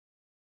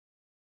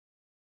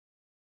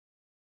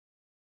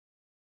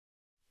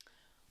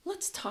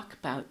Let's talk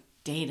about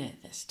data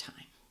this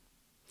time.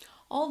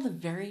 All the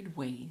varied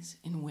ways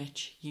in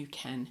which you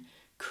can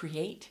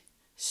create,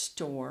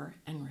 store,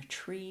 and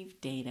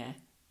retrieve data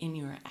in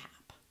your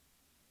app.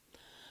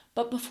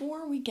 But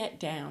before we get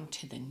down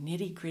to the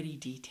nitty-gritty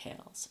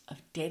details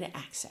of data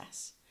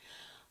access,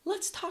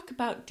 let's talk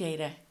about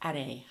data at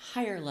a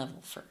higher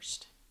level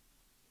first.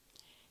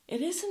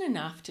 It isn't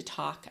enough to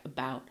talk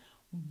about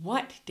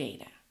what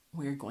data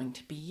we're going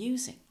to be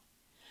using,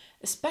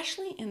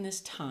 especially in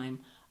this time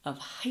of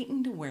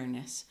heightened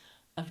awareness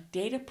of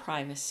data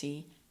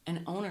privacy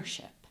and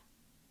ownership.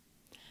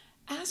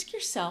 Ask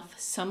yourself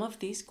some of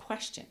these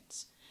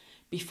questions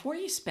before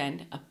you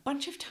spend a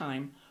bunch of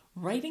time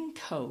writing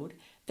code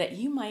that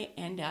you might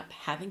end up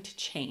having to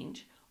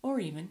change or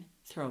even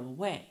throw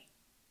away.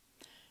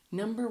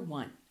 Number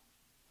 1,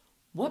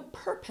 what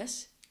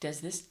purpose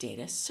does this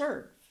data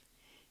serve?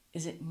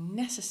 Is it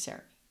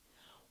necessary?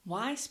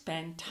 Why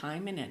spend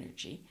time and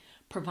energy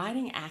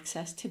providing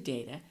access to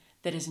data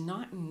that is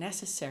not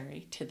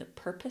necessary to the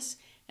purpose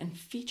and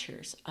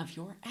features of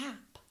your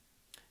app?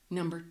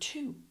 Number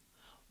 2,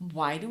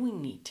 why do we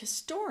need to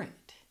store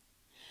it?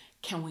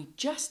 Can we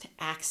just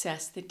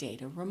access the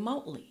data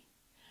remotely?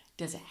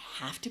 Does it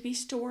have to be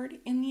stored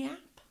in the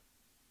app?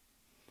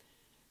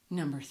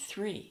 Number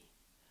 3,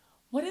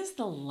 what is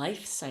the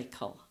life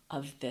cycle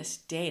of this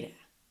data?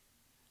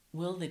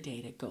 Will the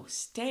data go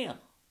stale?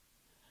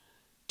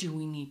 Do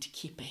we need to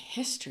keep a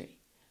history?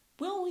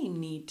 Will we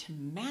need to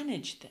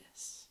manage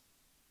this?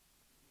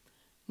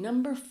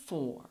 Number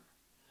 4,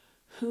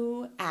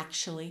 who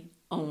actually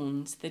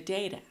owns the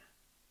data?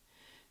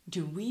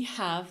 Do we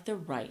have the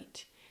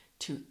right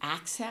to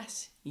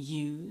access,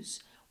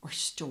 use, or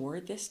store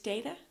this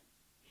data?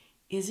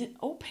 Is it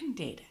open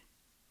data?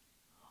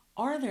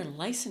 Are there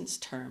license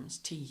terms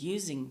to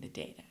using the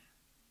data?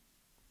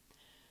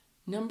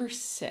 Number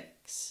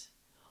 6,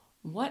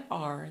 what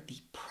are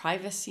the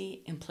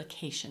privacy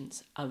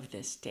implications of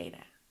this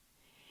data?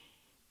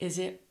 Is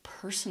it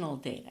personal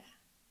data,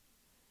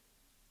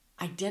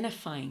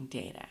 identifying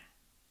data,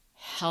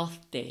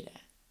 health data,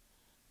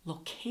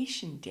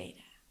 location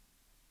data?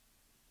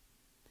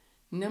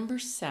 Number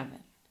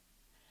 7,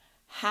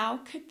 how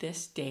could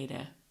this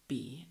data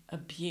be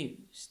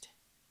abused?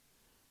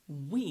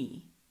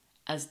 We,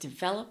 as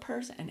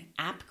developers and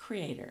app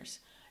creators,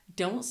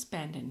 don't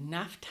spend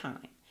enough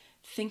time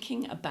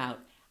thinking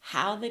about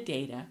how the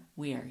data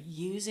we are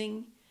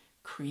using,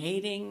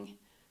 creating,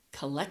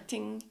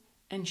 collecting,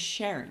 and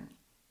sharing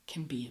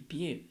can be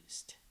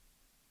abused.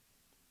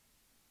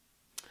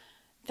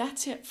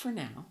 That's it for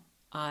now.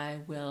 I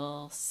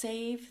will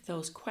save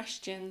those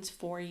questions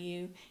for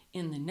you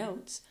in the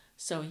notes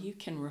so you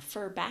can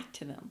refer back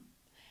to them.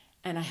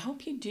 And I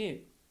hope you do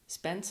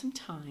spend some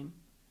time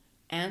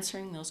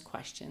answering those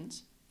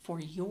questions for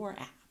your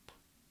app.